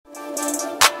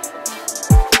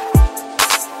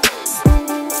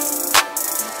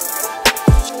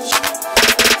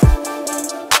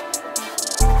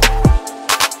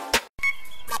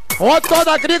Вот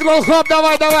кто-то крикнул хоп,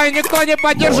 давай, давай, никто не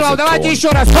поддержал. Давайте еще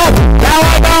раз. Хоп,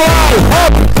 давай, давай,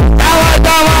 хоп, давай,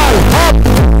 давай, хоп,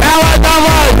 давай,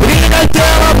 давай, двигай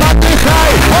телом,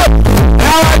 отдыхай, хоп,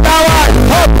 давай, давай,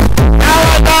 хоп,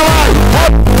 давай, давай,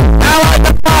 хоп, давай,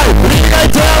 давай, двигай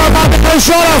телом, отдыхай,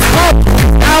 еще раз, хоп,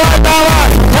 давай, давай,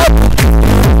 хоп.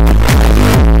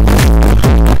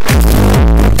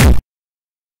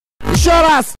 Еще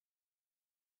раз.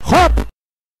 Хоп,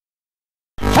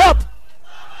 хоп.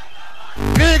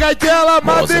 Двигай телом,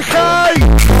 отдыхай!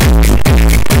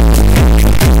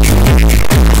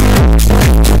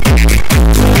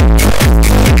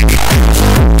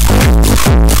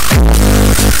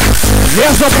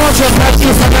 Между прочим,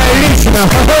 написано лично!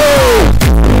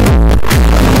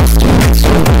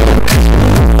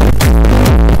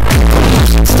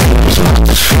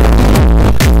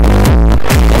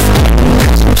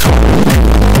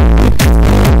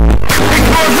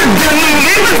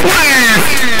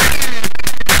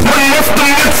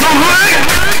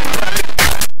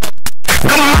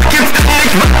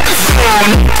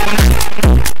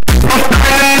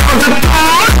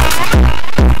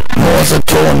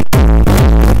 Ton.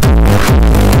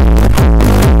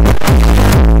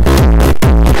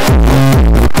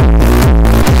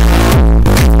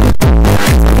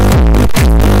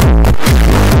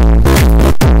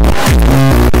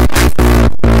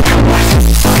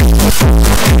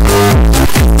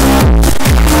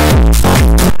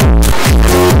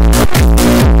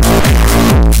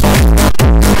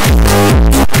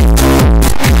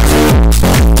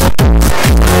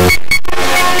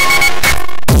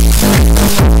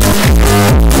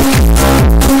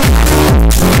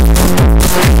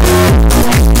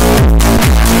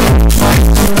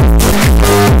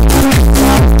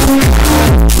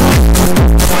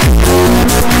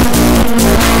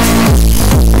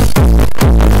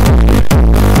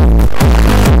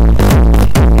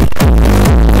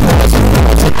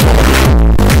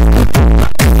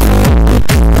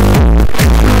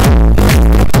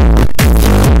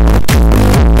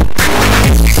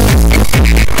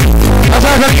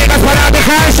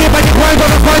 Потихоньку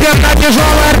выходим на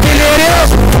тяжелую артиллерию.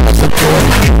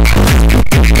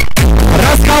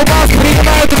 Расколбас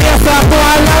принимает место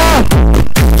актуального.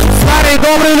 Старый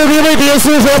добрый любимый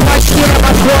песни уже почти на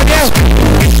подходе.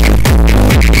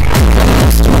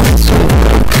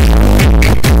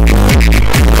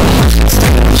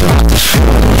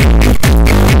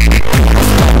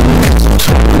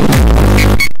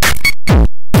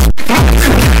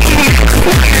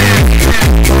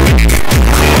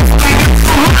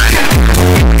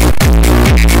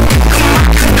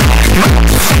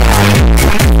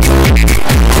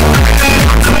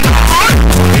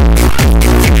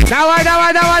 Давай,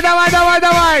 давай, давай, давай, давай,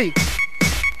 давай!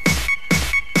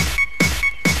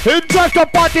 Enjoy the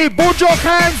party, put your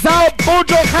hands up, put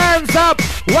your hands up!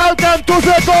 Welcome to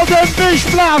the Golden Beach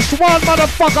Splash, one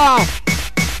motherfucker!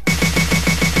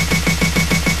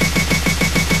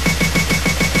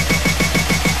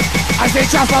 А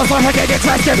сейчас послушайте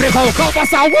диджейский прикол,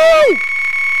 колбаса, вуу!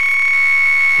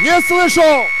 Не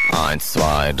слышу! 1,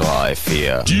 2, 3,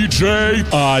 4. DJ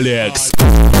Alex.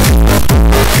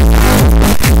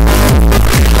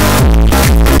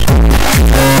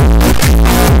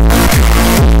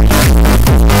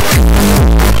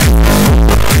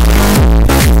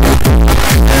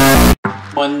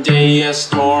 One day a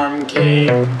storm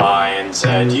came by and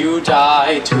said you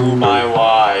died to my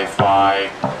Wi-Fi.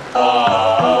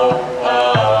 Oh,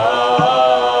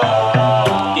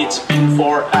 it's been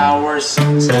 4 hours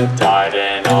since it died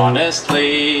and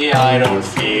honestly I don't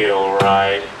feel right.